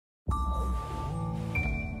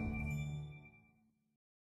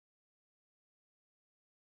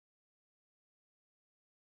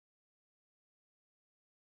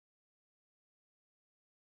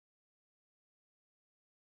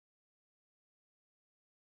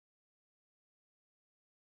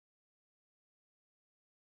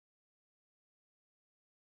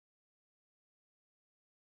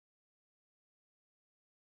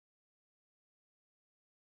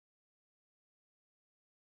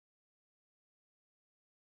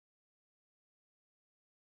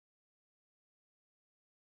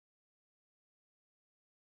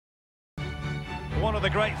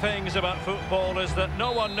of the great things about football is that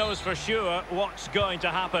no one knows for sure what's going to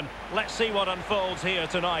happen. Let's see what unfolds here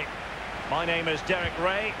tonight. My name is Derek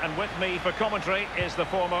Ray, and with me for commentary is the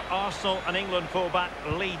former Arsenal and England fullback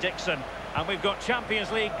Lee Dixon. And we've got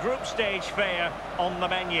Champions League group stage fare on the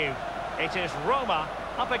menu. It is Roma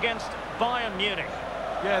up against Bayern Munich.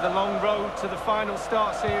 Yeah, the long road to the final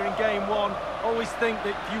starts here in game one. Always think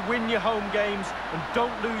that if you win your home games and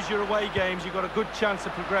don't lose your away games, you've got a good chance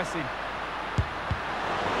of progressing.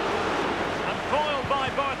 And foiled by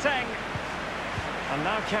Boateng. And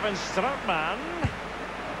now Kevin Strootman.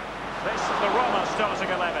 This is the Roma starting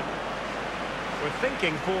 11. We're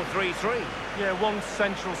thinking 4-3-3. Yeah, one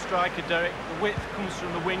central striker, Derek. The width comes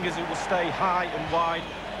from the wingers who will stay high and wide.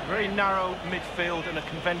 Very narrow midfield and a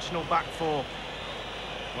conventional back four.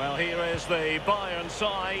 Well, here is the Bayern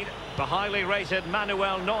side. The highly rated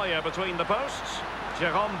Manuel Neuer between the posts.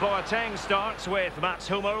 Jerome Boateng starts with Mats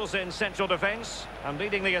Hummels in central defence. And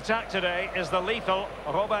leading the attack today is the lethal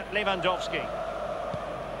Robert Lewandowski.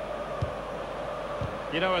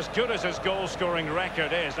 You know, as good as his goal-scoring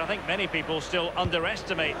record is, I think many people still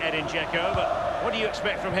underestimate Edin Dzeko, but what do you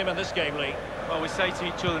expect from him in this game, Lee? Well, we say to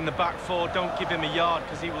each other in the back four, don't give him a yard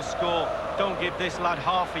because he will score. Don't give this lad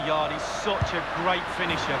half a yard. He's such a great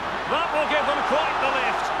finisher. That will give them quite the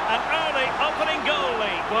lift. An early opening goal,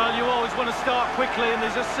 Lee. Well, you always want to start quickly, and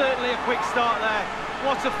there's certainly a quick start there.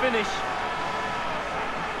 What a finish.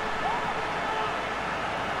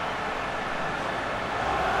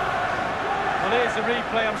 Here's the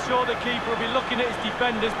replay. I'm sure the keeper will be looking at his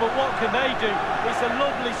defenders, but what can they do? It's a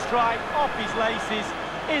lovely strike off his laces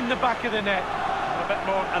in the back of the net. A bit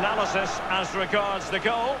more analysis as regards the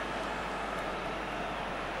goal.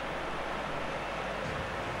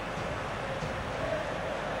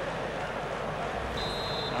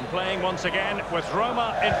 And playing once again with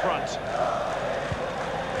Roma in front.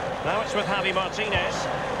 Now it's with Javi Martinez.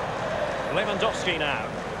 Lewandowski now.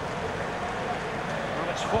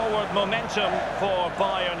 It's forward momentum for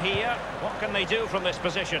Bayern here. What can they do from this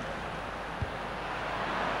position?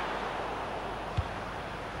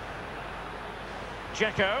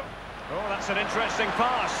 Dzeko. Oh, that's an interesting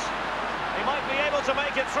pass. He might be able to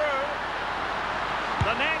make it through.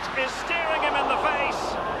 The net is staring him in the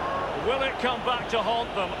face. Will it come back to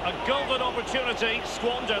haunt them? A golden opportunity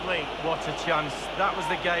squandered, Lee. What a chance. That was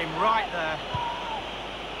the game right there.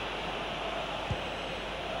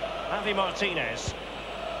 Javi Martinez.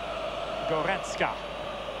 Goretzka.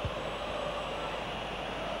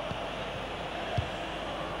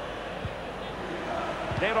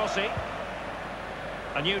 De Rossi.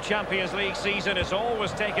 A new Champions League season is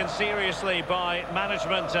always taken seriously by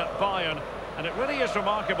management at Bayern. And it really is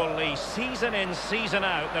remarkable, Lee. Season in, season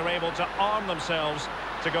out, they're able to arm themselves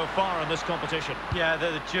to go far in this competition. Yeah,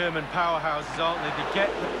 they're the German powerhouses, aren't they? They get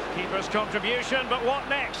the keeper's contribution, but what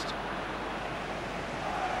next?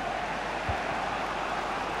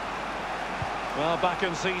 Well, back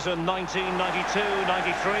in season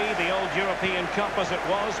 1992-93, the old European Cup as it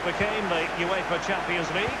was became the UEFA Champions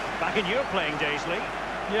League. Back in your playing days, Lee.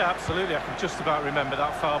 Yeah, absolutely. I can just about remember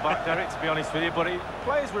that far back, Derek, to be honest with you. But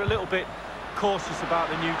players were a little bit cautious about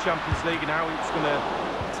the new Champions League and how it's going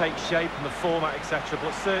to take shape and the format, etc.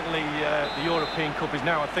 But certainly the European Cup is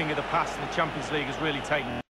now a thing of the past, and the Champions League has really taken